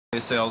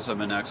Sales have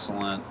been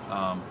excellent,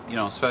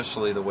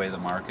 especially the way the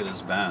market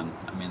has been.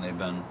 I mean, they've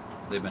been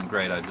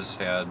great. I just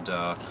had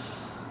 4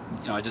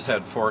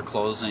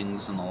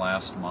 closings in the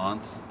last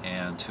month,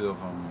 and 2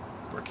 of them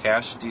were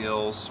cash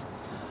deals.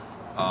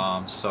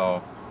 It's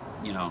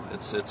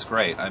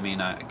great. I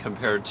mean,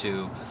 compared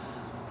to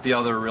the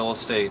other real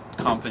estate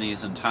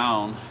companies in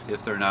town,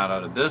 if they're not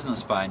out of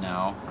business by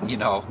now,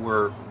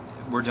 we're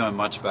doing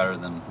much better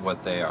than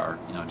what they are.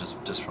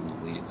 Just from the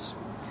leads.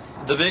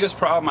 The biggest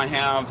problem I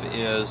have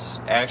is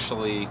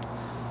actually,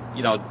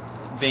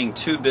 being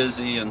too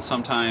busy, and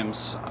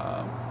sometimes,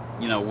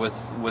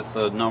 with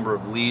the number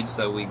of leads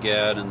that we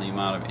get and the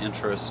amount of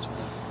interest,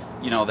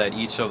 that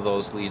each of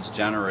those leads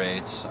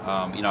generates,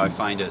 I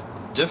find it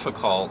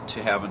difficult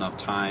to have enough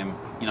time,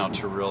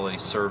 to really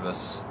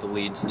service the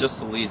leads, just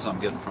the leads I'm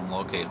getting from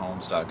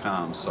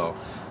locatehomes.com. So,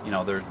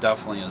 there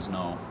definitely is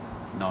no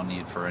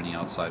need for any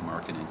outside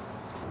marketing.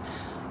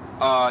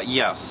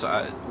 Yes,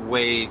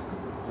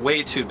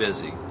 way too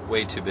busy.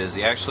 Way too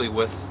busy. Actually,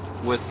 with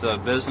the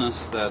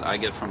business that I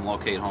get from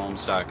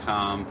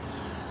locatehomes.com,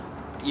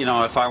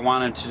 if I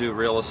wanted to do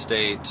real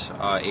estate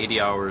 80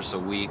 hours a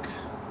week,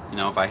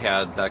 if I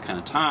had that kind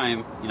of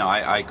time,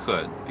 I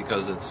could,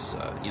 because it's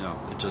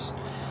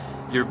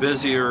you're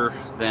busier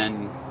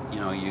than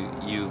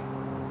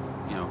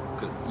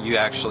you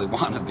actually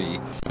want to be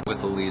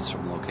with the leads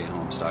from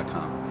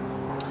locatehomes.com.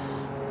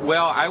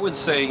 Well, I would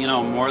say,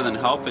 more than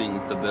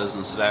helping the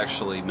business, it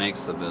actually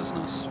makes the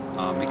business.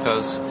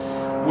 Because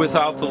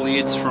without the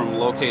leads from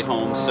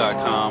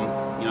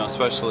locatehomes.com,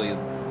 especially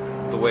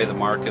the way the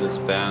market has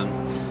been,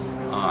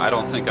 I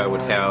don't think I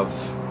would have,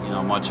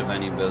 much of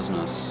any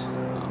business,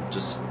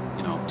 just,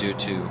 due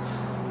to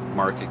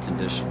market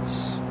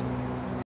conditions.